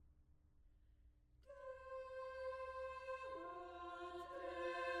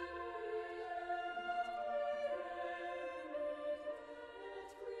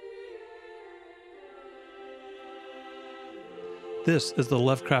This is the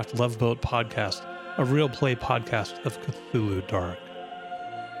Lovecraft Love Boat podcast, a real play podcast of Cthulhu Dark.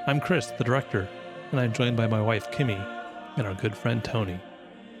 I'm Chris, the director, and I'm joined by my wife, Kimmy, and our good friend, Tony.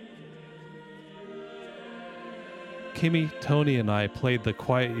 Kimmy, Tony, and I played The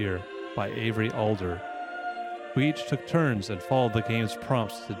Quiet Year by Avery Alder. We each took turns and followed the game's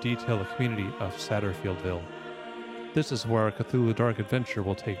prompts to detail the community of Satterfieldville. This is where our Cthulhu Dark adventure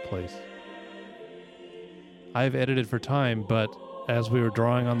will take place. I've edited for time, but as we were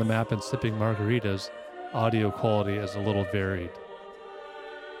drawing on the map and sipping margaritas, audio quality is a little varied.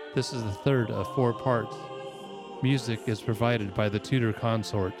 This is the third of 4 parts. Music is provided by the Tudor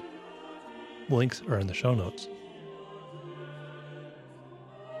Consort. Links are in the show notes.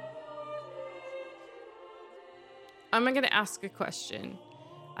 I'm going to ask a question.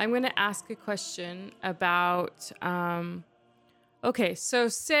 I'm going to ask a question about, okay, so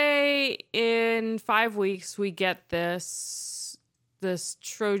say in 5 weeks we get this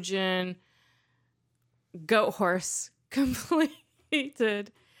Trojan goat horse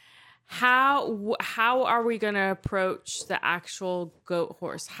completed. How are we going to approach the actual goat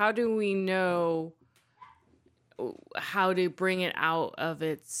horse? How do we know how to bring it out of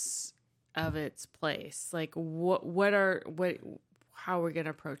its place? Like how are we going to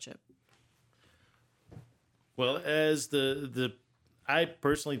approach it? Well, as I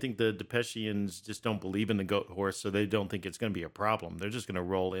personally think the Depeshians just don't believe in the goat horse, so they don't think it's going to be a problem. They're just going to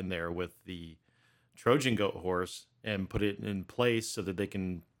roll in there with the Trojan goat horse and put it in place so that they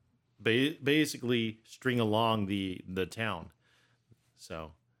can basically string along the town.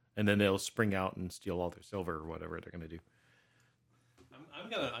 So, and then they'll spring out and steal all their silver or whatever they're going to do. I'm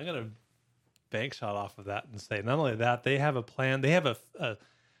gonna bank shot off of that and say not only that, they have a plan. They have a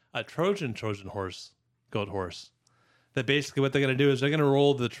Trojan horse, goat horse. That basically what they're going to do is they're going to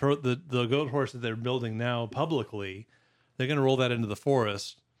roll the goat horse that they're building now publicly. They're going to roll that into the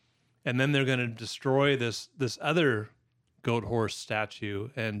forest, and then they're going to destroy this other goat horse statue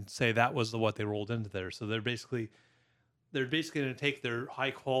and say that was what they rolled into there. So they're basically going to take their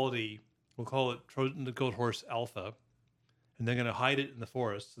high quality, we'll call it Trojan goat horse alpha, and they're going to hide it in the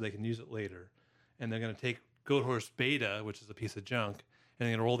forest so they can use it later. And they're going to take goat horse beta, which is a piece of junk, and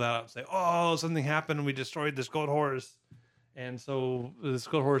they're going to roll that out and say, oh, something happened and we destroyed this goat horse. And so this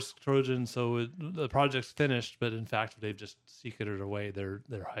goat horse Trojan, the project's finished, but in fact they've just secreted away their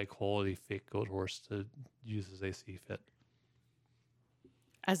high quality fake goat horse to use as they see fit.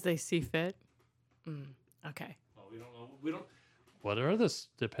 As they see fit? Okay. Well, we don't. What are the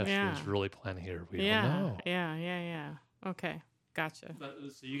Depeshians really planning here? We don't know. Yeah. Okay, gotcha.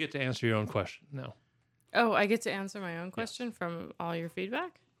 So you get to answer your own question now. Oh, I get to answer my own question from all your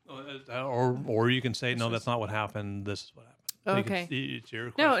feedback? Or you can say, no, that's not what happened. This is what happened. Okay. It's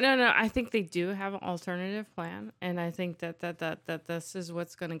your question. No. I think they do have an alternative plan, and I think that this is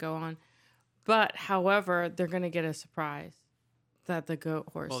what's going to go on. But, however, they're going to get a surprise that the goat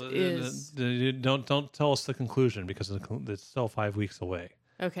horse is. Don't tell us the conclusion because it's still 5 weeks away.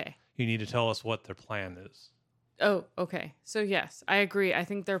 Okay. You need to tell us what their plan is. Oh, okay. So, yes, I agree. I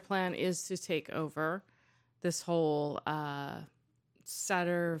think their plan is to take over this whole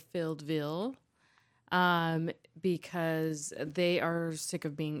Satterfieldville because they are sick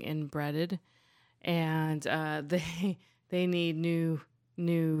of being inbreaded and they need new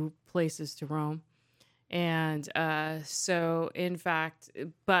places to roam. And so, in fact,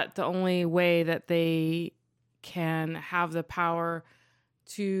 but the only way that they can have the power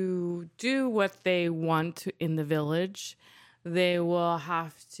to do what they want in the village, they will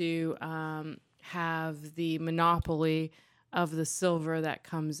have to have the monopoly of the silver that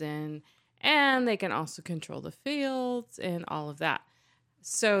comes in, and they can also control the fields and all of that.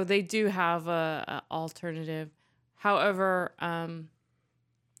 So they do have a alternative. However, I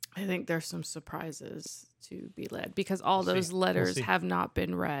think there's some surprises to be led because all those letters have not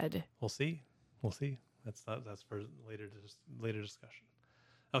been read. We'll see. That's for later discussion.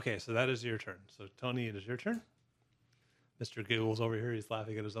 Okay, so that is your turn. So Tony, it is your turn. Mr. Google's over here. He's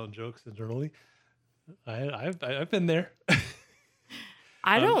laughing at his own jokes internally. I've been there.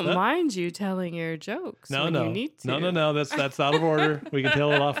 I don't mind you telling your jokes when you need to. No. That's out of order. We can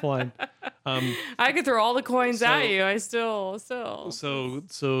tell it offline. I could throw all the coins at you. I still.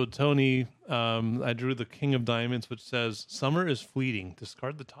 So Tony, I drew the King of Diamonds, which says summer is fleeting.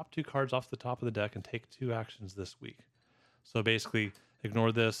 Discard the top 2 cards off the top of the deck and take 2 actions this week. So basically,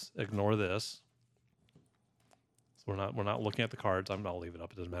 ignore this. So we're not looking at the cards. I'll leave it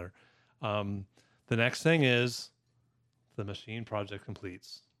up. It doesn't matter. The next thing is the machine project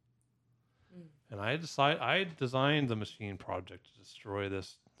completes. And I designed the machine project to destroy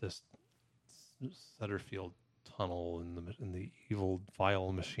this Satterfield tunnel in the evil,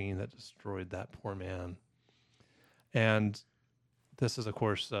 vile machine that destroyed that poor man. And this is, of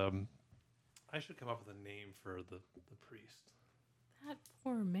course, I should come up with a name for the priest. That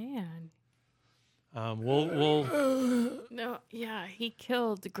poor man. We'll No, yeah, he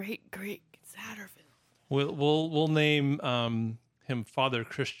killed the great Satterfield. we'll name him Father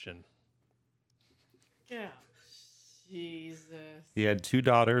Christian. Yeah. Jesus. He had 2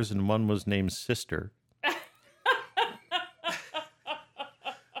 daughters, and one was named Sister.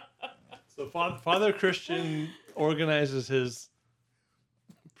 So Father Christian organizes his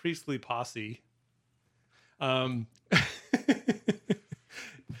priestly posse. The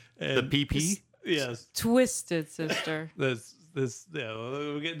PP? Yes. Twisted Sister. We'll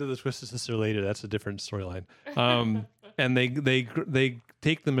get into the Twisted Sister later. That's a different storyline. And they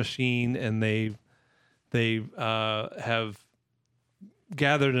take the machine and they have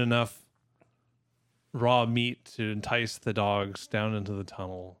gathered enough raw meat to entice the dogs down into the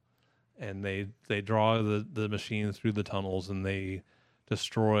tunnel, and they draw the machine through the tunnels, and they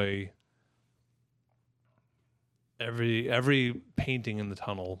destroy every painting in the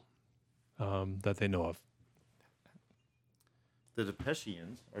tunnel that they know of. The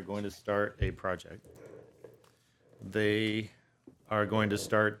Depeshians are going to start a project. They are going to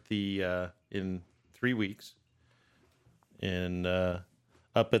start in 3 weeks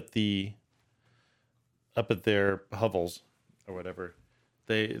up at their hovels or whatever.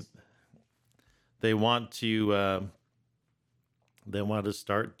 They want to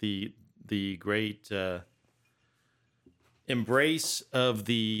start the great embrace of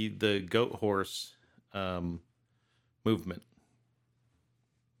the goat horse movement.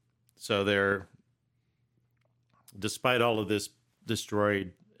 So they're, despite all of this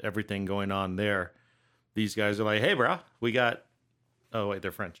destroyed everything going on there, these guys are like, hey, bro, we got, oh, wait,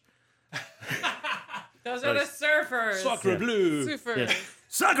 they're French. Those are the surfers. Sacre bleu. Surfers. Yeah.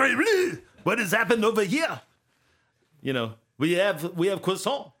 Sacre bleu! What has happened over here? You know, we have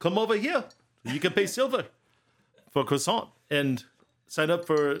croissant. Come over here. You can pay silver for croissant and sign up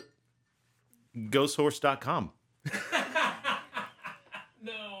for ghosthorse.com.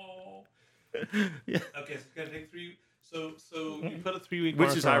 No. Yeah. Okay, so it's gonna take 3. So you put a 3-week,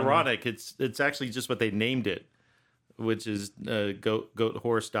 Which is marker on ironic. It's actually just what they named it, which is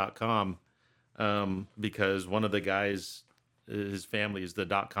ghosthorse.com, because one of the guys, his family is the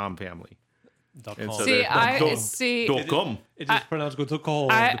 .com family. .com. so See, they're- .com. It is pronounced .com.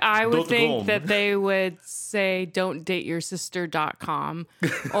 I would Dot think com. that they would say don't date your sister.com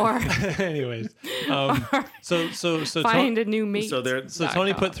or Anyways, so find a new mate. So they're So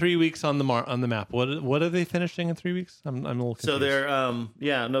Tony put 3 weeks on the map. What are they finishing in 3 weeks? I'm a little confused. So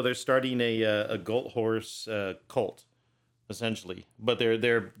they're starting a goat horse cult, essentially, but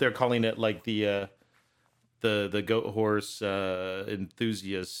they're calling it like the goat horse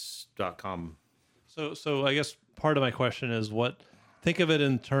enthusiasts.com. So I guess part of my question is think of it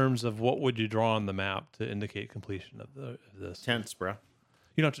in terms of what would you draw on the map to indicate completion of this? Tents, bro.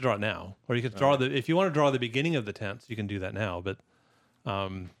 You don't have to draw it now, or you could draw if you want to draw the beginning of the tents, you can do that now. But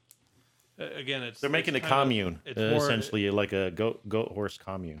again, They're making it's a kind of- commune, it's more- essentially like a goat horse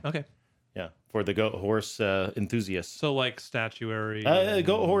commune. Okay, Yeah, for the goat horse enthusiasts. so like statuary,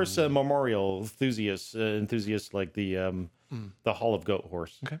 Goat horse memorial enthusiasts like the Hall of Goat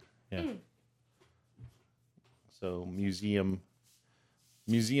Horse. Okay. Yeah. So museum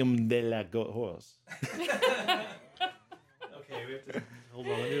de la Goat Horse. Okay, we have to hold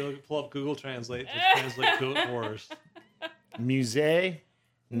on. Let me pull up Google Translate to translate goat horse. Musée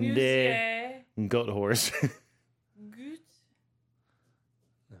de Musée. Goat Horse.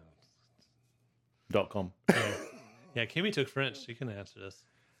 .com. Yeah, Kimmy took French. She can answer this.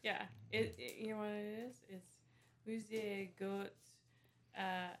 Yeah, you know what it is? It's Musée Goat.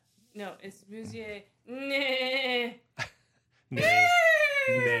 No, it's Musée. Nay.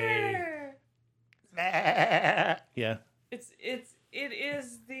 Yeah. It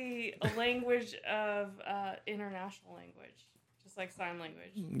is the language of international language, just like sign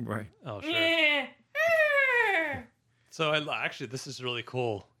language. Right. Oh, sure. So actually, this is really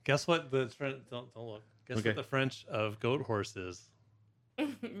cool. Guess what the French? Don't look. Guess Okay. what the French of goat horse is?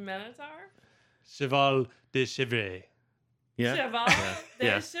 Minotaur. Cheval de chevet. Yeah. Cheval de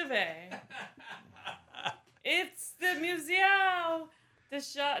Yeah. Chevet. It's the Museo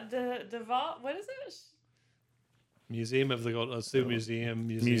de Val. What is it? Museum of the Gold. Let's do museum.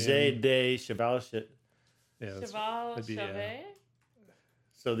 Musée de Cheval. Yeah, that's- Cheval that'd be, Chevet.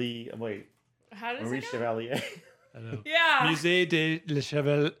 So How does Marie it go? Chevalier. I know. Yeah. Musée de le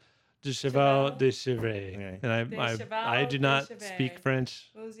Cheval de cheval de chevre. Okay. And De I cheval do de not cheval. speak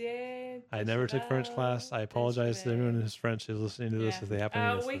French. Osier I de never took French cheval class. I de apologize to cheval. anyone who's French who's listening to this if they happen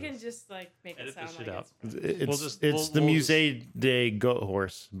to miss We this. can just like make Edit it sound this shit like out. it's It's We'll the just- Musée des Goat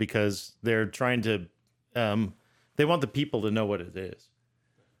Horse because they're trying to, they want the people to know what it is.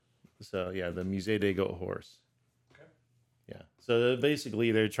 So yeah, the Musée des Goat Horse. Okay. Yeah. So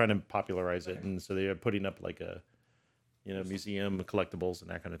basically, they're trying to popularize it, and so they're putting up like a, museum collectibles and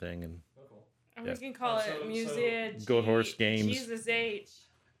that kind of thing, and And Yeah. we can call it Musée Goat Horse Games. Jesus H.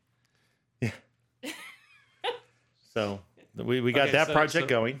 so we got Okay, that so- project so-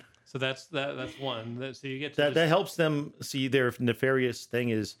 going. So that's one. So you get to That helps them see their nefarious thing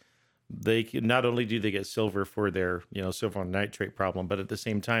is they can, not only do they get silver for their silver nitrate problem, but at the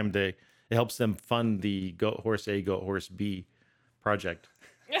same time it helps them fund the Goat Horse A, Goat Horse B project.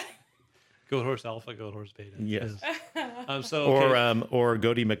 Goat Horse Alpha, Goat Horse Beta. Yes. So okay. Or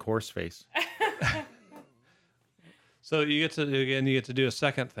Goaty McHorseface. So you get to do a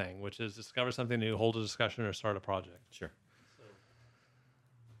second thing, which is discover something new, hold a discussion, or start a project. Sure.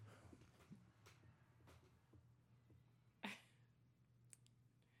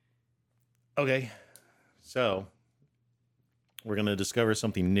 Okay, so we're going to discover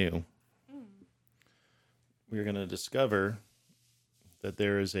something new. We're going to discover that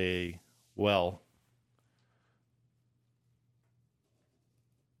there is a well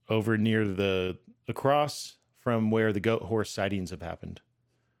over near across from where the goat horse sightings have happened.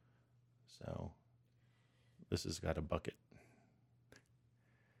 So this has got a bucket.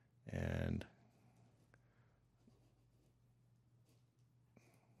 And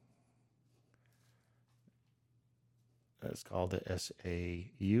it's called the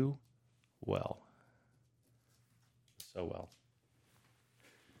SAU well. So well.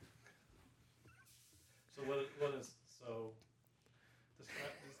 So what is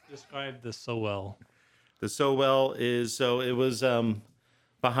describe this so well? The so well is it was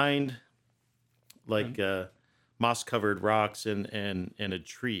behind like moss covered rocks and a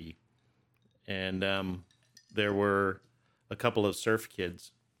tree, and there were a couple of surf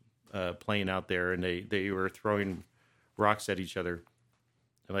kids playing out there, and they were throwing rocks at each other.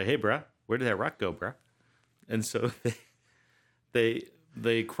 They're like, "Hey, bruh, where did that rock go, bruh?" And so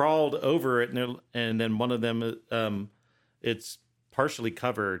they crawled over it, and then one of them it's partially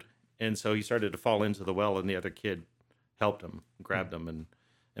covered, and so he started to fall into the well, and the other kid helped him, grabbed him,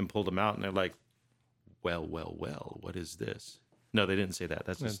 and pulled him out. And they're like, well, what is this? No, they didn't say that.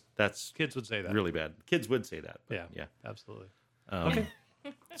 That's Kids would say that. really bad. Kids would say that. But Yeah, absolutely. okay.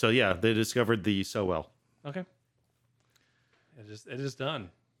 So yeah, they discovered the so well. Okay. It is done.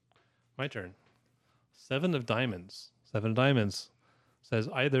 My turn. 7 of diamonds. 7 of diamonds says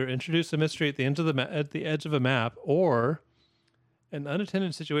either introduce a mystery at the end of at the edge of a map, or an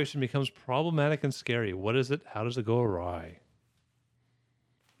unattended situation becomes problematic and scary. What is it? How does it go awry?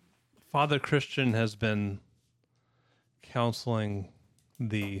 Father Christian has been counseling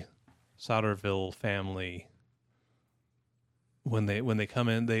the Sauterville family when they come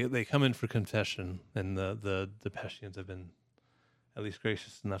in. They come in for confession, and the Peshians have been at least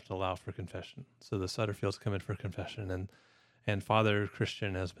gracious enough to allow for confession. So the Sutterfields come in for confession, and Father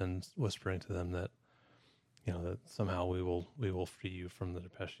Christian has been whispering to them that, that somehow we will free you from the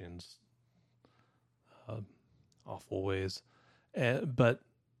Peshians' awful ways. But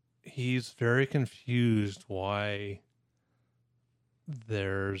he's very confused why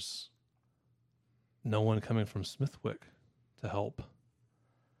there's no one coming from Smithwick to help,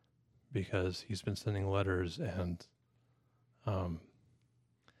 because he's been sending letters, and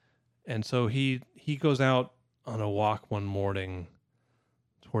so he goes out on a walk one morning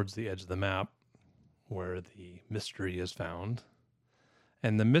towards the edge of the map where the mystery is found.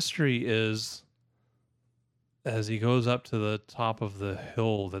 And the mystery is, as he goes up to the top of the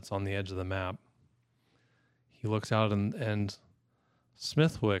hill that's on the edge of the map, he looks out and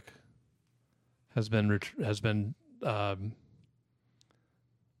Smithwick has been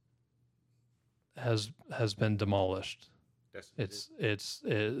demolished.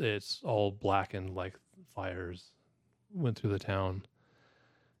 It's all blackened, like fires went through the town.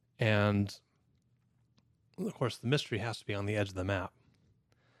 And of course the mystery has to be on the edge of the map.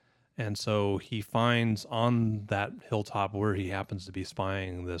 And so he finds on that hilltop where he happens to be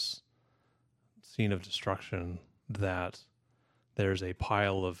spying this scene of destruction that there's a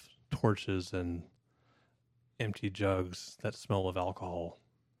pile of torches and empty jugs that smell of alcohol.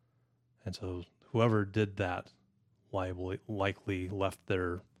 And so whoever did that likely left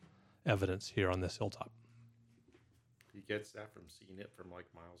their evidence here on this hilltop. He gets that from seeing it from like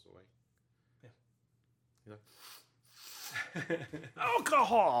miles away. Yeah. He's like,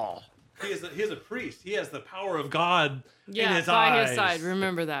 Alcohol. He is a priest. He has the power of God in Yeah, his by eyes. his side.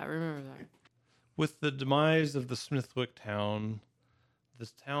 Remember that. Remember that. With the demise of the Smithwick town,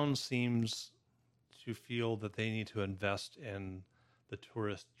 this town seems to feel that they need to invest in the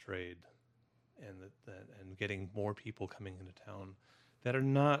tourist trade and getting more people coming into town that are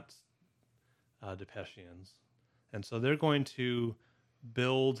not Depeshians. And so they're going to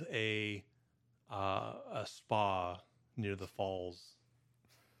build a spa near the falls,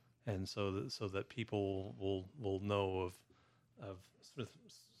 and so that people will know of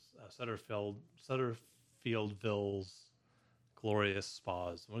Sutterfieldville's glorious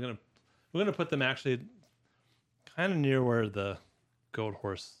spas. We're gonna put them actually kind of near where the goat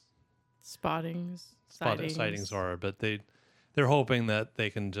horse sightings are, but they're hoping that they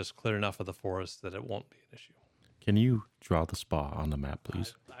can just clear enough of the forest that it won't be an issue. Can you draw the spa on the map,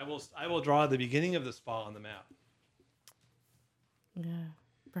 please? I will draw the beginning of the spa on the map. Yeah.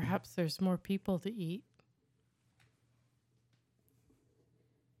 Perhaps there's more people to eat.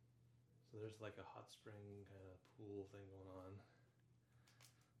 So there's like a hot spring kind of pool thing going on.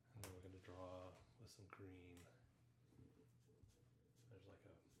 And then we're going to draw with some green. There's like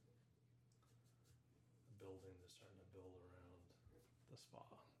a building that's starting to build around the spa,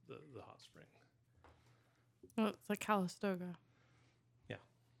 the hot spring. Oh, it's like Calistoga.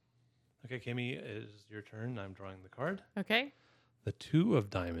 Okay, Kimmy, it is your turn. I'm drawing the card. Okay. The Two of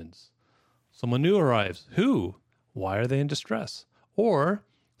Diamonds. Someone new arrives. Who? Why are they in distress? Or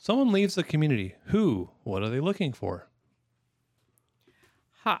someone leaves the community. Who? What are they looking for?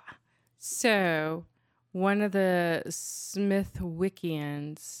 Ha. So, one of the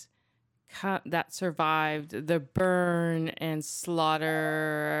Smithwickians that survived the burn and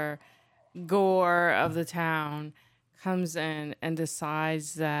slaughter, gore of the town comes in and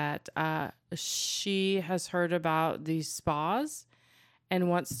decides that she has heard about these spas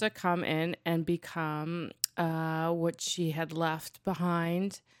and wants to come in and become what she had left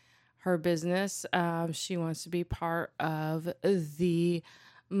behind, her business. She wants to be part of the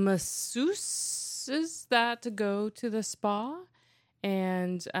masseuses that go to the spa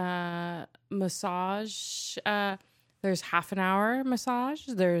and massage. There's half an hour massage.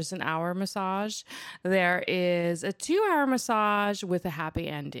 There's an hour massage. There is a 2-hour massage with a happy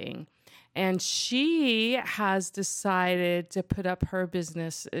ending. And she has decided to put up her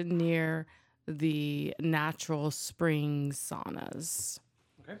business near the natural spring saunas.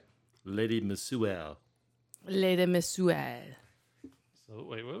 Okay. Lady Messuel. Lady Messuel. So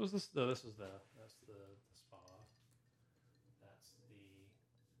wait, what was this? No, that's the spa. That's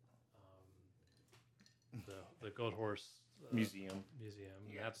the goat horse Museum.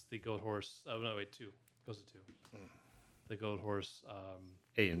 Yeah. That's the goat horse. Oh no, wait, 2 goes to 2. The goat horse.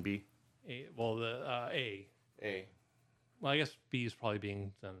 A and B. A. A. Well, I guess B is probably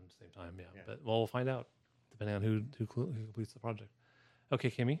being done at the same time. Yeah. But we'll find out depending on who completes the project. Okay,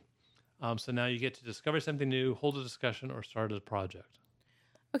 Kimmy. So now you get to discover something new, hold a discussion, or start a project.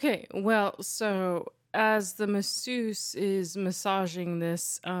 Okay, well, so as the masseuse is massaging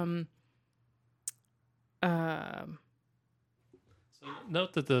this, So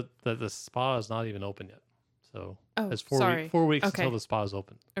note that the spa is not even open yet. So it's 4 weeks Okay. until the spa is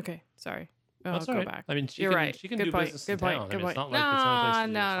open. Okay, sorry. That's I'll all go right. back. I mean, You're right. She can Good do point. business Good in point. town. Good I mean, point. it's not like it's not a place to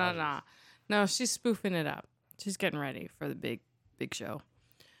do massages. No. She's spoofing it up. She's getting ready for the big show.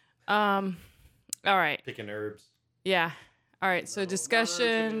 All right. Picking herbs. Yeah. All right. So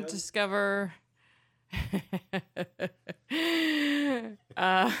discussion, discover.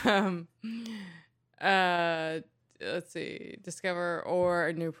 Let's see. Discover or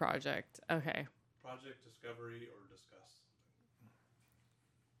a new project. Okay. Project, discovery, or discuss.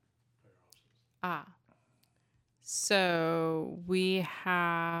 So we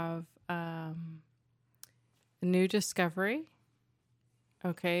have a new discovery.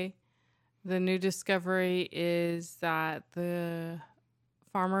 Okay. The new discovery is that the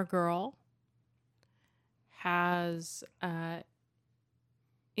farmer girl has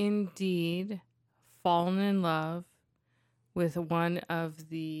indeed fallen in love with one of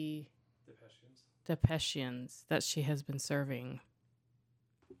the Depeshians that she has been serving.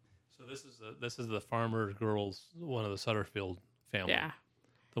 So this is the farmer girl's, one of the Sutterfield family. Yeah.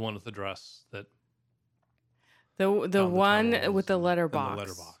 The one with the dress that The one tunnels with the and letterbox. the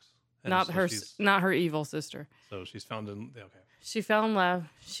letterbox. And Not so her she's- not her evil sister. So she's found in okay. She fell in love.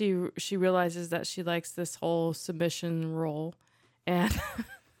 She realizes that she likes this whole submission role, and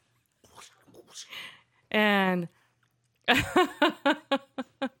and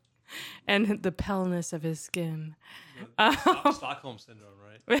and the paleness of his skin. Stockholm syndrome,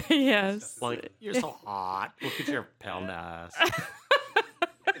 right? Yes. Like, you're so hot. Look at your pelvis.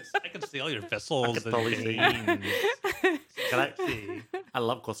 I can see all your vessels. and Totally see. veins. Can I see? I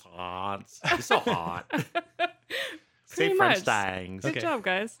love croissants. You're so hot. Say Pretty French much. things. Good Okay. job,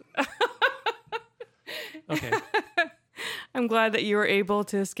 guys. Okay. I'm glad that you were able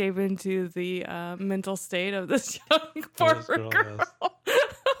to escape into the mental state of this young farmer girl.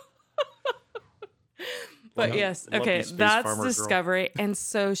 But Love- yes, love okay, you, space that's farmer girl. Discovery. And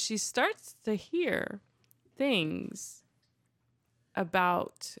so she starts to hear things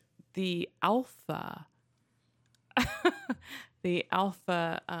about the alpha, the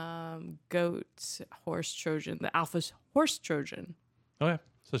alpha goat horse Trojan, the alpha horse Trojan. Okay.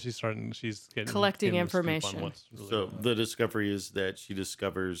 So she's getting Collecting getting the scoop on information. what's really So going on. the discovery is that she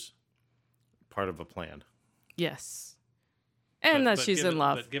discovers part of a plan. Yes. And that she's given- in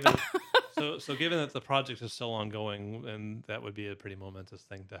love. But given, so given that the project is still ongoing, and that would be a pretty momentous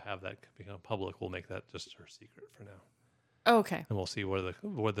thing to have that become public, we'll make that just her secret for now, Okay. and we'll see whether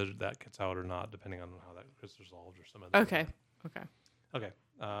that gets out or not, depending on how that gets resolved or some other. Okay. Okay. Okay.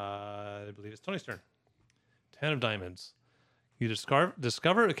 I believe it's Tony's turn. 10 of diamonds. You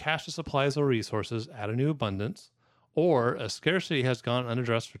discover a cache of supplies or resources at a new abundance, or a scarcity has gone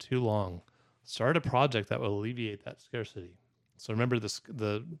unaddressed for too long. Start a project that will alleviate that scarcity. So remember,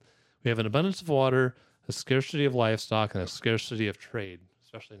 we have an abundance of water, a scarcity of livestock, and a scarcity of trade,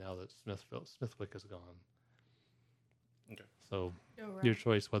 especially now that Smithwick is gone. Okay. So your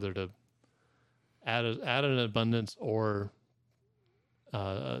choice whether to add an abundance or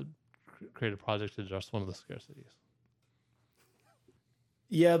create a project to address one of the scarcities.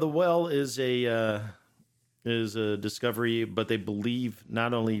 Yeah, the well is a discovery, but they believe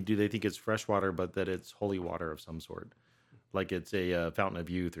not only do they think it's fresh water, but that it's holy water of some sort, like it's a fountain of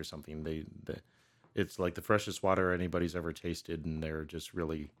youth or something. It's like the freshest water anybody's ever tasted, and they're just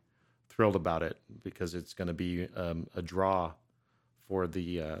really thrilled about it because it's going to be a draw for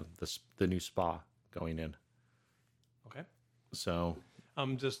the new spa going in. Okay. So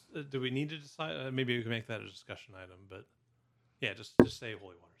Just do we need to decide? Maybe we can make that a discussion item, but yeah, just say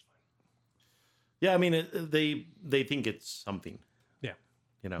holy water is fine. yeah, I mean they think it's something. Yeah,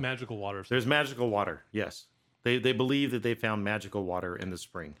 You know, magical water. there's magical water. Yes, they believe that they found magical water in the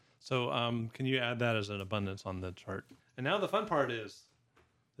spring. So can you add that as an abundance on the chart? And now the fun part is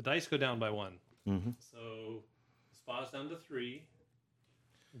the dice go down by 1. Mm-hmm. So the spa's down to 3.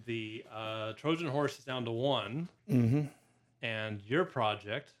 The Trojan horse is down to 1. Mm-hmm. And your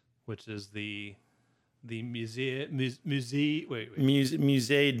project, which is the musée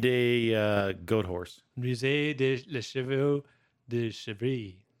Musée de Goat Horse. Musée des les Chevaux de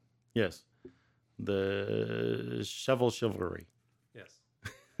Chevry. Yes, the shovel chivalry Yes.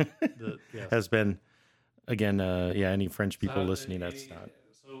 Yes. has been again. Any French people So, listening, that's not.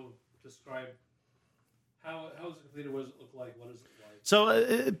 So describe how is it completed? What does it look like? What is it like?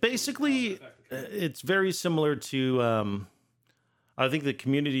 So basically, it's very similar to. I think the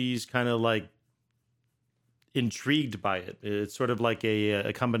community's kind of like intrigued by it. It's sort of like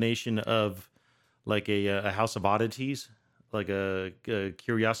a combination of like a house of oddities, like a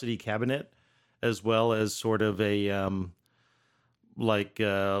curiosity cabinet, as well as sort of a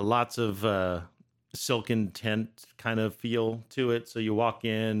lots of silken tent kind of feel to it. So you walk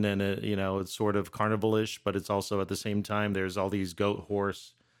in and it's sort of carnivalish, but it's also at the same time there's all these goat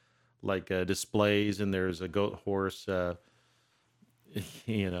horse displays, and there's a goat horse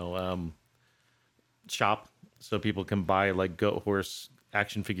shop, so people can buy like goat horse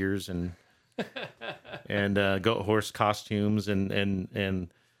action figures and goat horse costumes and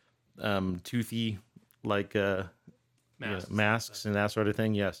toothy masks and that sort of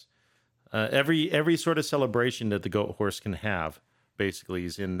thing. Yes, every sort of celebration that the goat horse can have basically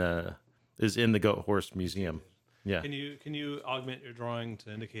is in the Goat Horse Museum. Yeah, Can you augment your drawing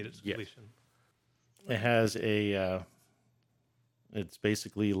to indicate its Yes. completion? it has it's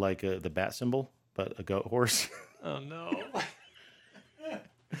basically like the bat symbol, but a goat horse. Oh no.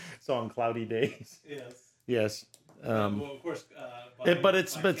 So on cloudy days, Yes. yes. Well, of course. But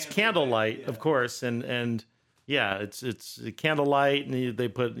it's candlelight, of course, and yeah, it's candlelight, and they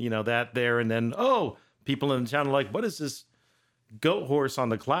put that there, and then people in the town are like, what is this goat horse on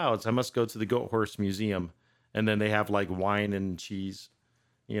the clouds? I must go to the Goat Horse Museum, and then they have like wine and cheese,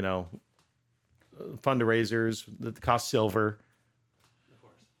 fundraisers that cost silver. Of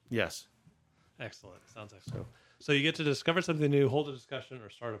course. Yes, Excellent. Sounds excellent. So you get to discover something new, hold a discussion, or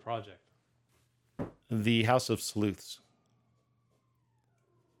start a project. the House of Sleuths.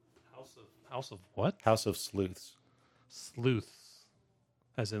 House of what? House of Sleuths. Sleuths,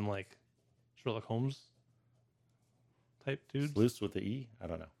 as in like Sherlock Holmes type dudes. Sleuths with the E? I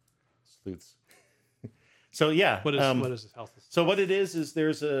don't know. Sleuths. So yeah. What is this house? So what it is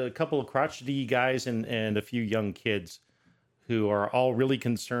there's a couple of crotchety guys and a few young kids who are all really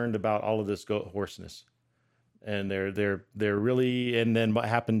concerned about all of this goat horseness. And they're really, and then what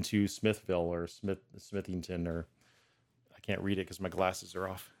happened to Smithville or Smithington, or I can't read it because my glasses are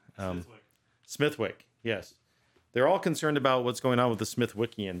off. Smithwick, yes. They're all concerned about what's going on with the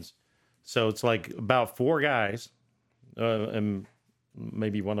Smithwickians. So it's like about 4 guys, and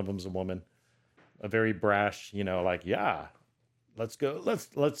maybe one of them's a woman, a very brash, like, yeah, let's go,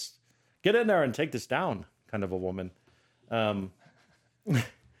 let's get in there and take this down kind of a woman. And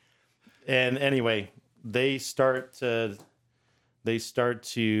anyway, they start to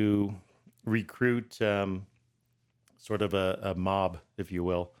recruit sort of a mob, if you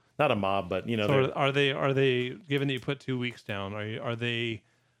will. Not a mob, but So are they given that you put 2 weeks down? Are they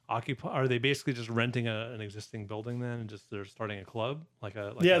basically just renting an existing building then, and just they're starting a club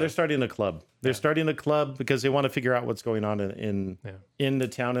they're starting a club. They're starting a club because they want to figure out what's going on in the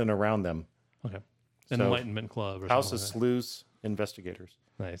town and around them. Okay, an Enlightenment Club or House of something Sleuths Investigators.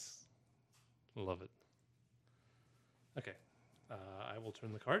 Nice, love it. Okay, I will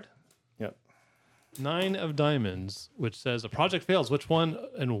turn the card. Yep. 9 of Diamonds, which says a project fails. Which one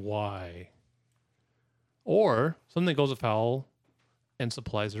and why? Or something goes afoul and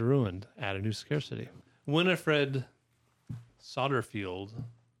supplies are ruined. Add a new scarcity. Winifred Sodderfield,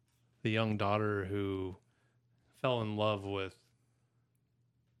 the young daughter who fell in love with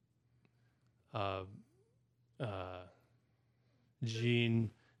Jean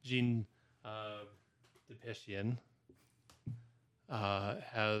Depeshian,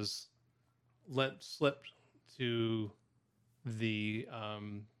 has let slip to the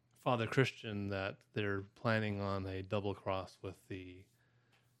Father Christian that they're planning on a double cross with the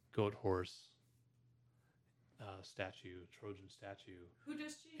goat horse statue, Trojan statue. Who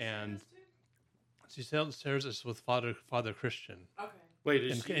does she And she shares this with Father Christian. Okay.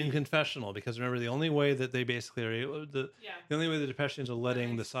 Wait, In confessional, because remember, the only way that they basically are able, the only way the Depechians are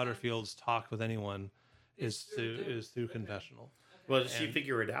letting the Sodderfields talk with anyone is through confessional. Well, did she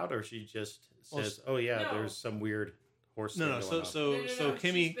figure it out, or she just says, "Oh yeah, there's some weird horse"? No. So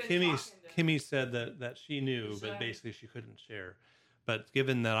Kimmy said that she knew, but basically she couldn't share. But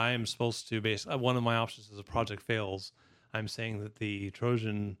given that I am supposed to one of my options is a project fails, I'm saying that the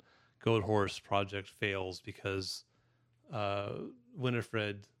Trojan goat horse project fails because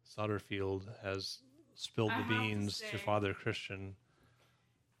Winifred Sodderfield has spilled the beans to Father Christian.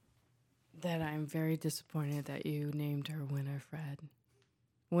 That I'm very disappointed that you named her Winifred.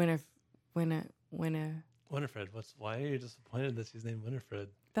 Winifred. Winifred, why are you disappointed that she's named Winifred?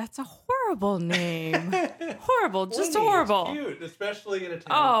 That's a horrible name. Horrible, just Winnie, horrible. It's cute, especially in a town.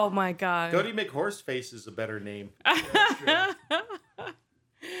 Oh my god. Cody McHorseface is a better name.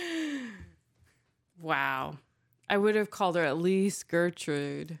 Wow. I would have called her at least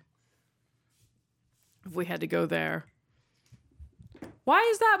Gertrude if we had to go there. Why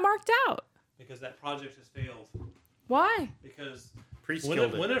is that marked out? Because that project has failed. Why? Because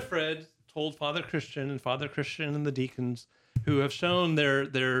Winifred told Father Christian and the deacons, who have shown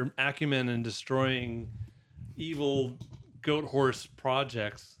their acumen in destroying evil goat horse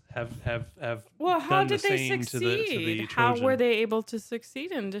projects, have well, how done did the they same succeed? to the How Trojan. were they able to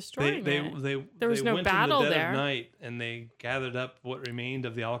succeed in destroying it? There was no went battle in the dead there. of night, and they gathered up what remained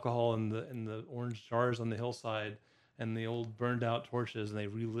of the alcohol in the orange jars on the hillside and the old burned out torches, and they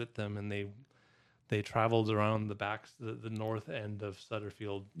relit them, and they traveled around the north end of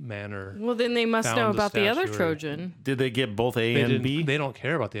Sutterfield Manor. Well, then they must Found know the about the other statuary. Trojan. Did they get both A and B? They don't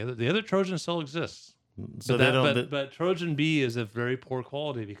care about the other. The other Trojan still exists. So But Trojan B is of very poor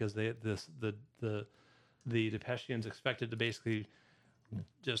quality because the Depeshians expected to basically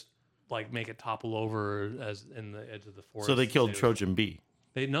just like make it topple over as in the edge of the forest. So they killed Trojan B.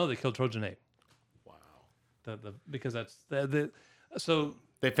 They killed Trojan A. Wow. Because that's They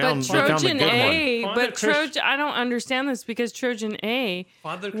But found the Trojan good A, one. but Trojan, I don't understand this because Trojan A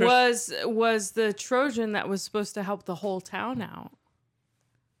Father was the Trojan that was supposed to help the whole town out.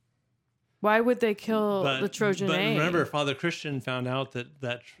 Why would they kill the Trojan but A? remember, Father Christian found out that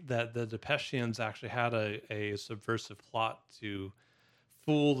the Depeshians actually had a subversive plot to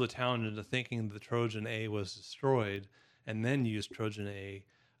fool the town into thinking the Trojan A was destroyed, and then use Trojan A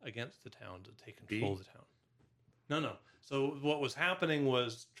against the town to take control of the town. No. So what was happening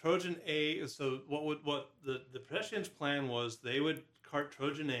was Trojan A. So what the Depeshians' plan was, they would cart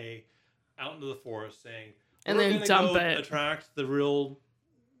Trojan A out into the forest, saying, And "We're then gonna dump go it. attract the real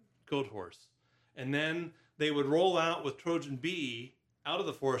goat horse," and then they would roll out with Trojan B out of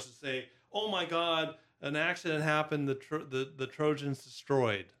the forest and say, oh my God, an accident happened. The Trojans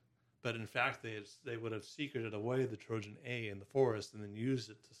destroyed, but in fact they would have secreted away the Trojan A in the forest and then used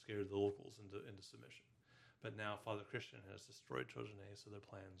it to scare the locals into submission. But now Father Christian has destroyed Trojan A, so their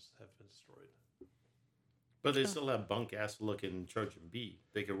plans have been destroyed. But they still have bunk ass looking Trojan B.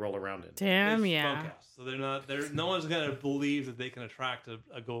 They could roll around in. Damn, It's yeah. bunk ass. So they're not. No one's gonna believe that they can attract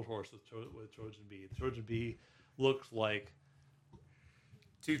a goat horse with Trojan B. Trojan B looks like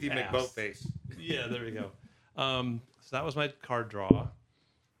Toothy ass. McBoatface. Yeah, there we go. So that was my card draw.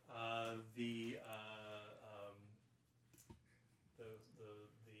 The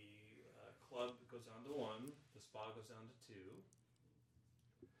club goes down to 1. The spa goes down to 2.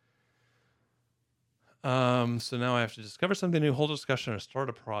 So now I have to discover something new, hold a discussion, or start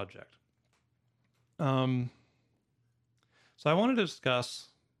a project. So I wanted to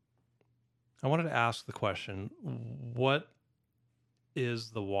ask the question, what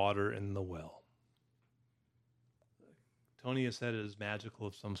is the water in the well? Tony has said it is magical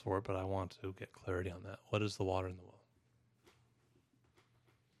of some sort, but I want to get clarity on that. What is the water in the well?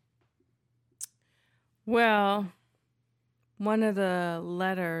 Well, one of the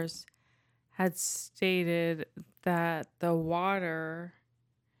letters had stated that the water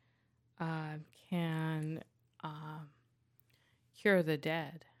can cure the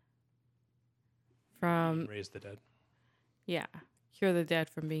dead from Raise the dead. cure the dead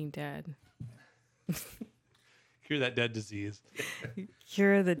from being dead. Cure that dead disease.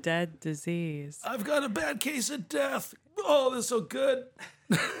 Cure the dead disease. I've got a bad case of death. Oh, this is so good.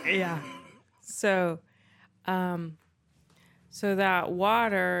 Yeah. So that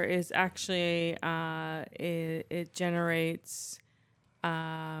water is actually it generates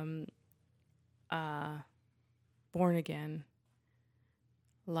born again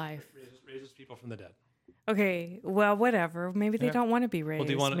life. Raises people from the dead. Okay, well, whatever. Maybe they Yeah. don't want to be raised. Well,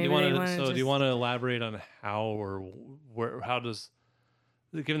 do you want Maybe to? they wanna Do you just- want to elaborate on how or where? How does,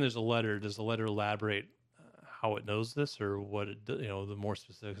 given there's a letter, does the letter elaborate how it knows this, or what it? The more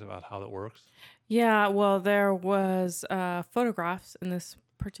specifics about how that works. Yeah, well, there was photographs in this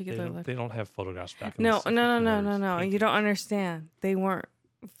particular letter. They don't have photographs back. In No. the 1600s. You Paintings. don't understand. They weren't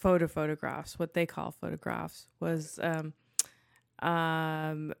photographs. What they call photographs was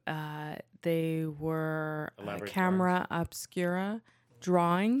they were Elaborate camera obscura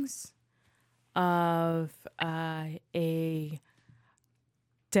drawings of a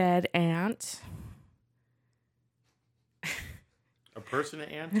dead ant. A person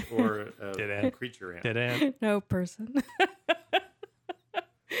ant or a Dead ant. creature ant? Dead ant. No person.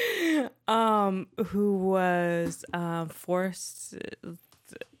 Who was forced,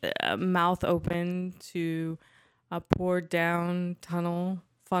 mouth open, to a poured down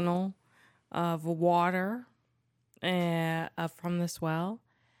funnel of water from this well,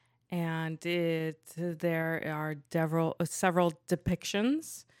 and there are several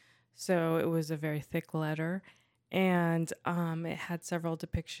depictions. So it was a very thick letter, and it had several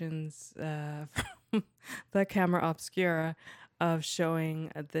depictions from the camera obscura of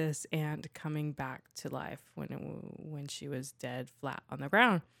showing this ant coming back to life when she was dead flat on the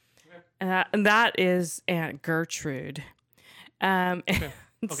ground. And that is Aunt Gertrude. Okay.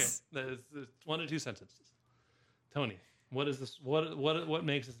 Okay. It's 1 to 2 sentences. Tony, what is this? What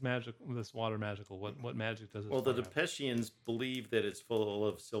makes this magic? This water magical? What magic does it? Well, the Depesians believe that it's full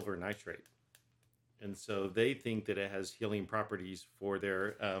of silver nitrate, and so they think that it has healing properties for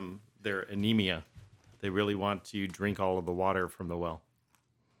their anemia. They really want to drink all of the water from the well.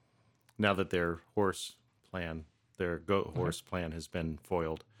 Now that their goat horse plan has been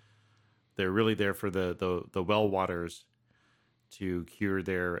foiled, they're really there for the well waters to cure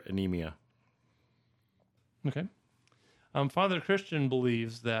their anemia. Okay. Father Christian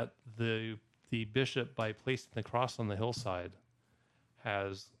believes that the bishop, by placing the cross on the hillside,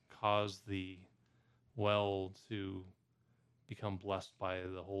 has caused the well to become blessed by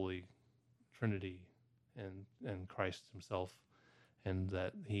the Holy Trinity and Christ himself, and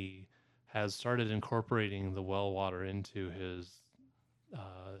that he has started incorporating the well water into his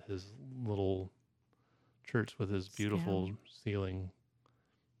little church with his beautiful ceiling.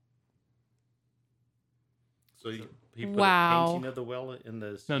 So he put Wow. a painting of the well in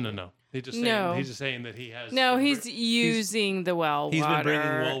the... No. He's just saying that he has. No, he's using the well he's been water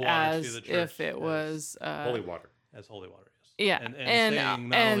bringing well water as to the church if it as was holy water. as holy water. Yes. Yeah, and and, saying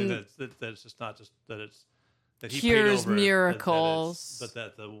not only that it's just not just that it's that he prayed cures over it, miracles, but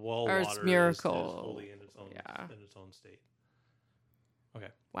that the well or water it's is miracle. holy in its own Yeah. state. Okay.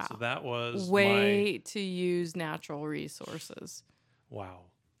 Wow. So that was way to use natural resources. Wow.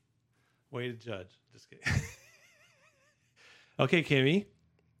 Way to judge. Just kidding. Okay, Kimmy.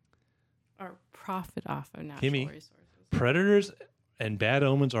 or profit off of natural Gimme. resources. Predators and bad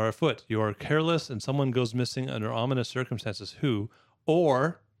omens are afoot. You are careless and someone goes missing under ominous circumstances. Who?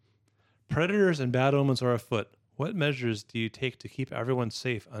 Or predators and bad omens are afoot. What measures do you take to keep everyone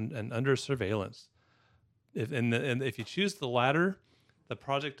safe and under surveillance? And if you choose the latter, the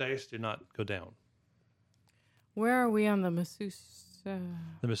project dice do not go down. Where are we on the masseuse?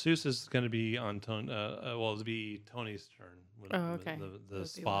 The masseuse is going to be on Tony. Well, it'll be Tony's turn. When Oh, okay. The It'll be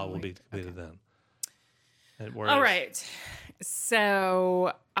spa will be one completed week. then. And All right.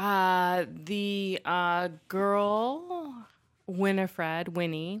 So the girl,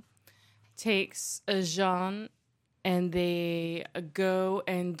 Winnie, takes a Jean and they go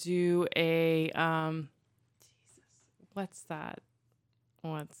and do a Jesus, what's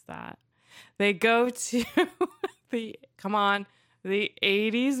that? They go to the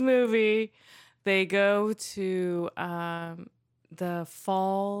 80s movie. They go to the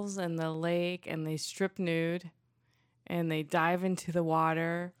falls and the lake and they strip nude and they dive into the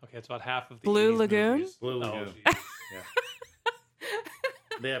water. Okay, it's about half of the Blue 80s Lagoon? movies. Blue Oh, Lagoon. geez. Yeah.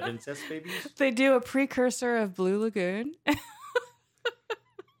 They have incest babies. They do a precursor of Blue Lagoon.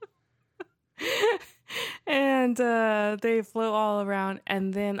 And they float all around.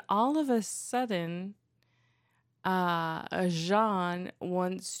 And then all of a sudden, Jean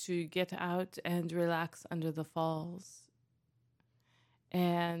wants to get out and relax under the falls.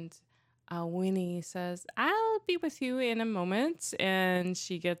 And Winnie says, I'll be with you in a moment. And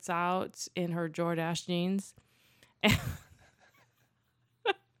she gets out in her Jordache jeans.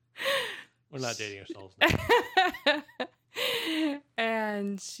 We're not dating ourselves now.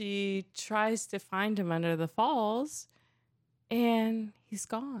 And she tries to find him under the falls, and he's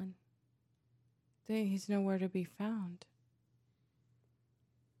gone. He's nowhere to be found.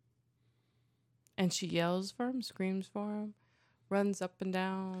 And she yells for him, screams for him, runs up and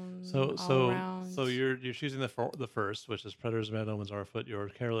down. all around. So you're choosing the first, which is predators and bad omens are afoot. You're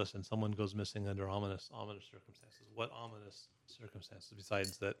careless, and someone goes missing under ominous circumstances. What ominous circumstances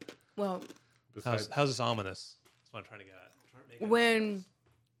besides that? Well, Besides, How's this ominous? That's what I'm trying to get at.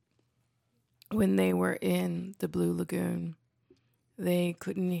 when they were in the Blue Lagoon, they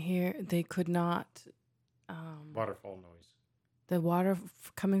could not. waterfall noise. The water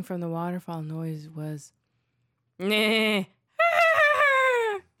coming from the waterfall noise was, nah,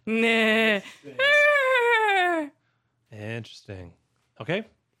 nah. Interesting. Okay.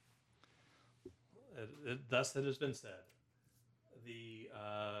 Thus it has been said. The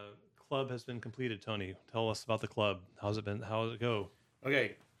club has been completed. Tony, tell us about the club. How's it been? How does it go?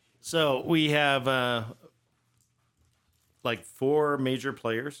 Okay, so we have like 4 major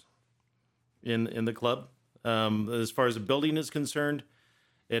players in the club. As far as the building is concerned,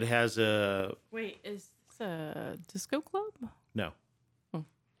 it has a Wait, is this a disco club? no, Oh.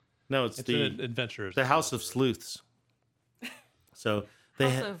 no, it's It's the an adventurers. the House of Sleuths. So they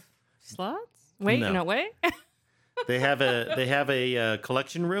House of Sluts? Wait, No. no, wait. they have a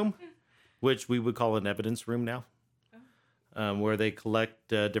collection room, which we would call an evidence room now, where they collect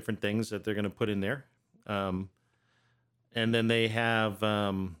different things that they're going to put in there, and then they have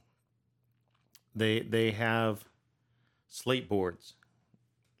they have slate boards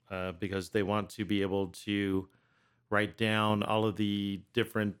because they want to be able to write down all of the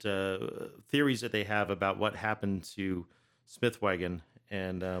different theories that they have about what happened to Smithwagon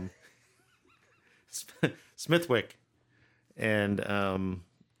and Smithwick, and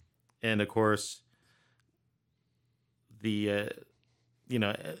of course the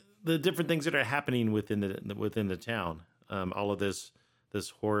the different things that are happening within the town. All of this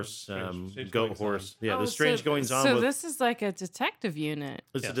horse, Strange goat goings horse, on. yeah, Oh, the strange goings on. So with, this is like a detective unit.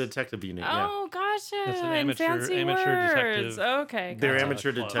 it's Yes. a detective unit. Yeah. Oh, gotcha. It's an And amateur- fancy amateur words. detective. Okay. They're gotcha.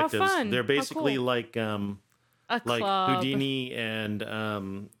 amateur club. detectives. How fun. They're How basically cool. like A like club. Houdini and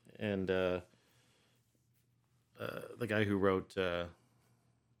the guy who wrote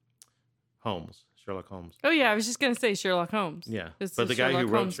Holmes, Sherlock Holmes. Oh yeah, I was just gonna say Sherlock Holmes. Yeah, It's but the the guy who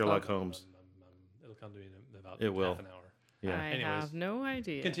Sherlock wrote Holmes Sherlock club. Holmes. It'll come to me in about It will. half an hour. Yeah. I Anyways. have no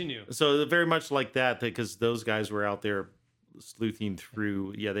idea. Continue. So very much like that, because those guys were out there sleuthing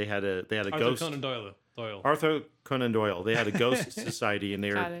through. Yeah, they had a Arthur ghost. Conan Doyle. Arthur Conan Doyle. They had a ghost society, and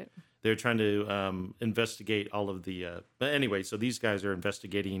Got it. they're trying to investigate all of the. But anyway, so these guys are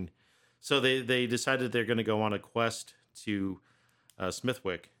investigating. So they decided they're going to go on a quest to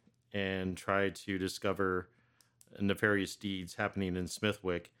Smithwick and try to discover nefarious deeds happening in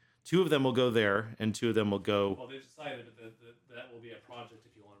Smithwick. 2 of them will go there, and 2 of them will go. Well, they decided that will be a project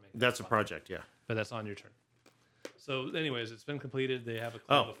if you want to make. That's a project, yeah. But that's on your turn. So, anyways, it's been completed. They have a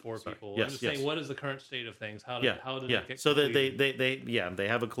club of 4 sorry. people. Yes, I'm just yes. saying, what is the current state of things? How did Yeah, how did yeah. it get So completed? they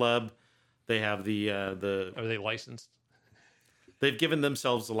have a club. They have the Are they licensed? they've given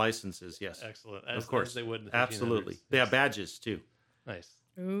themselves the licenses. Yes, Excellent. of course as they would. In the absolutely. 1500s. They have badges too. Nice.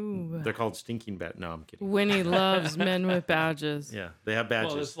 Ooh. They're called stinking bat. No, I'm kidding. Winnie loves men with badges. Yeah, they have badges.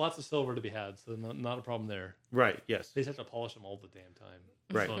 Well, there's lots of silver to be had, so not a problem there. Right. Yes. They just have to polish them all the damn time.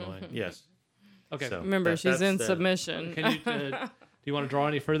 Right. So annoying. Yes. Okay. So- Remember, she's that's in the- submission. Can you? Do you want to draw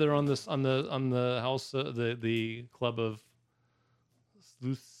any further on this on the house the club of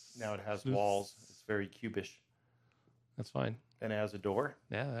sleuths? Now it has sleuths? walls. It's very cubish, That's fine. and it has a door.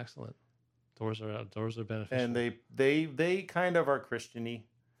 Yeah, excellent. Doors are beneficial. And they kind of are Christiany,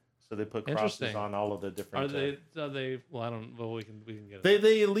 so they put crosses Interesting. on all of the are different. they? Well, I don't. Well, we can get.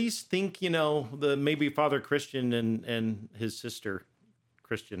 They at least think the maybe Father Christian and his sister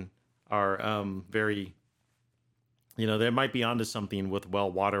Christian are very. They might be onto something with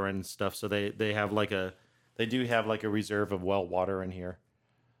well water and stuff. So they do have like a reserve of well water in here.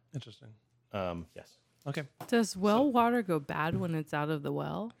 Interesting. Yes. Okay. Does well water go bad when it's out of the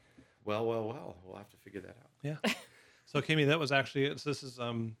well? Well. We'll have to figure that out. Yeah. So Kimmy, that was actually this is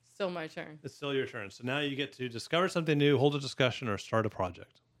Still my turn. it's still your turn. So now you get to discover something new, hold a discussion, or start a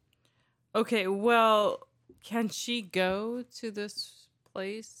project. Okay, well, can she go to this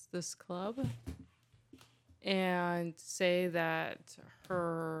place, this club, and say that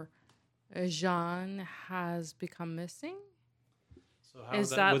her Jean has become missing? So how Is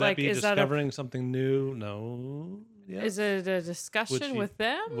would that would like- that be is that a- discovering something new? No. Yes. Is it a discussion she- with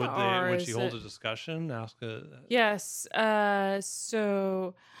them? or Would is she hold it- a discussion? Ask a Yes.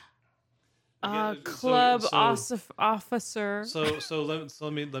 So, Again, so- club so- officer. so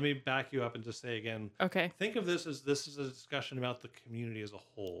let me back you up and just say again. Okay. Think of this as a discussion about the community as a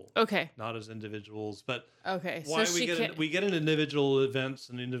whole, Okay. not as individuals. But Okay. why so we she get can. we get into individual events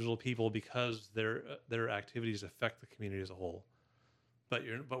and individual people because their activities affect the community as a whole. But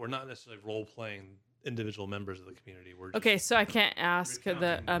we're not necessarily role playing individual members of the community. We're just, Okay, so I can't ask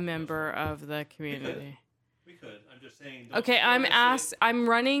recounting a member of the community. We could. I'm just saying. Okay, don't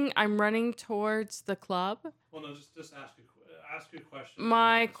necessarily- I'm running towards the club. Well, no, just ask a question.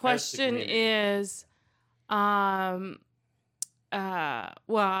 My the question community. is,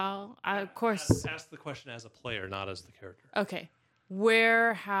 well, of course, Ask the question as a player, not as the character. okay.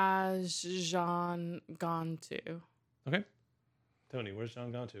 Where has Jean gone to? Okay. Tony, where's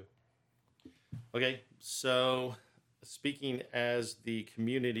John gone to? Okay, so speaking as the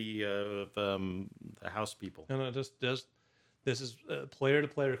community of the house people. No, just this is a player to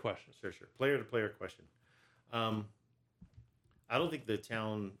player question. Sure. Player to player question. I don't think the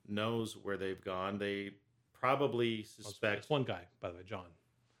town knows where they've gone. They probably suspect. It's one guy, by the way, John.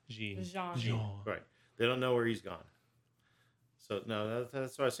 Jean. Jean. Right. They don't know where he's gone. So no,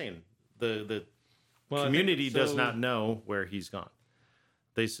 that's what I was saying. The Well, I think- community does so- not know where he's gone.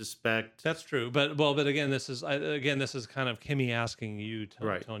 They suspect. That's true, but again, this is kind of Kimmy asking you,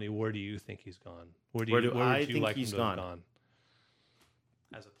 Right. Tony, where do you think he's gone? Where do would I you think like him he's to have gone?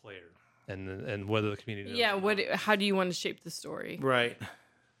 as a player, and whether the community knows Yeah. or not. How do you want to shape the story? Right.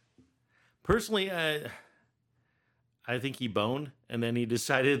 Personally, I think he boned, and then he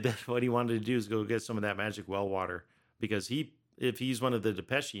decided that what he wanted to do is go get some of that magic well water because if he's one of the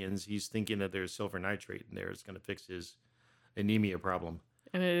Depechians, he's thinking that there's silver nitrate in there. It's going to fix his anemia problem.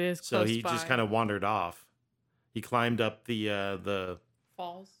 And it is So close he by. just kind of wandered off. He climbed up the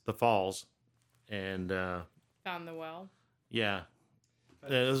falls, and found the well. yeah.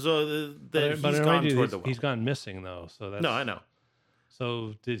 So But he's I gone remind you, toward the well. he's gone missing though. So that's No, I know.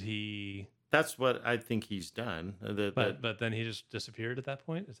 So did he? That's what I think he's done. But then he just disappeared at that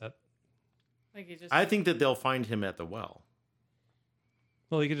point. Is that? Like he just. I think that they'll find him at the well.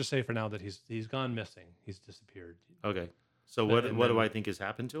 Well, you could just say for now that he's gone missing. He's disappeared. Okay. So And what then- do I think has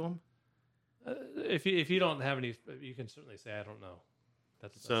happened to him? If you don't have any, you can certainly say I don't know.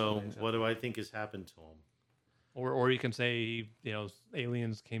 That's So something what do I think has happened to him? Or you can say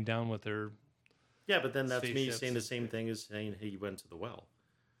aliens came down with their. Yeah, but then that's me Spaceships saying the and same thing as saying he went to the well.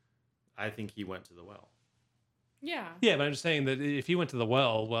 I think he went to the well. Yeah. Yeah, but I'm just saying that if he went to the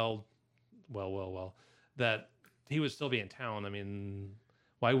well, that he would still be in town. I mean,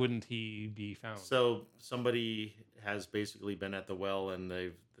 why wouldn't he be found? So somebody has basically been at the well, and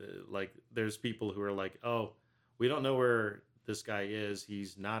they've there's people who are like, oh, we don't know where this guy is.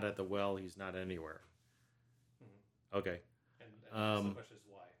 He's not at the well. He's not anywhere. Okay. And the question is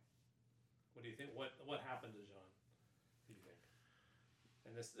why? What do you think? What happened to Jean? Who do you think?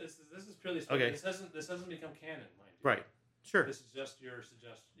 And this is purely Okay. This doesn't become canon, mind you. Right. Sure. This is just your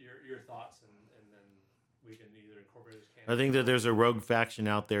thoughts, and then we can either incorporate it as canon. I think that there's a rogue faction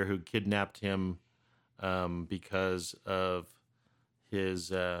out there who kidnapped him because of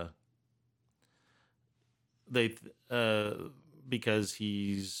his because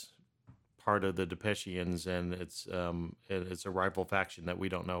he's part of the Depeshians, and it's a rival faction that we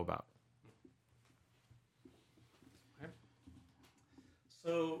don't know about.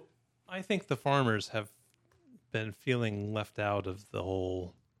 So I think the farmers have been feeling left out of the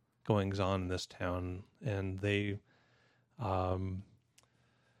whole goings on in this town, and they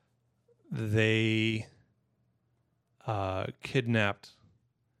kidnapped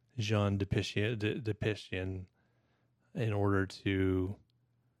Jean Depeshian in order to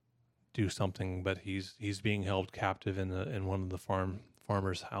do something, but he's being held captive in one of the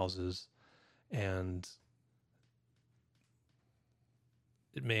farmers' houses, and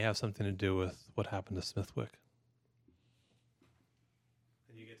it may have something to do with what happened to Smithwick.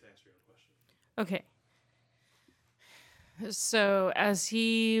 And you get to answer your own question. Okay. So as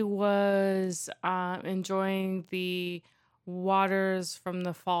he was enjoying the waters from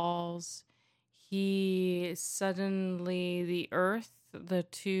the falls, the earth, the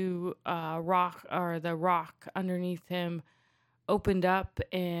rock underneath him opened up,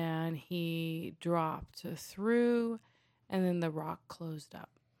 and he dropped through, and then the rock closed up.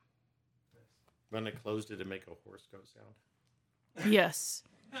 When it closed, did it make a horse goat sound? Yes.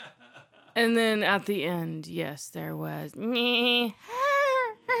 And then at the end, yes, there was. Let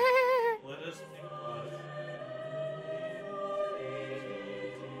us take a pause.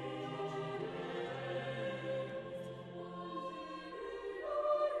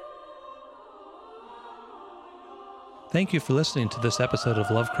 Thank you for listening to this episode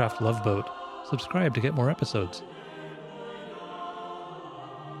of Lovecraft Love Boat. Subscribe to get more episodes.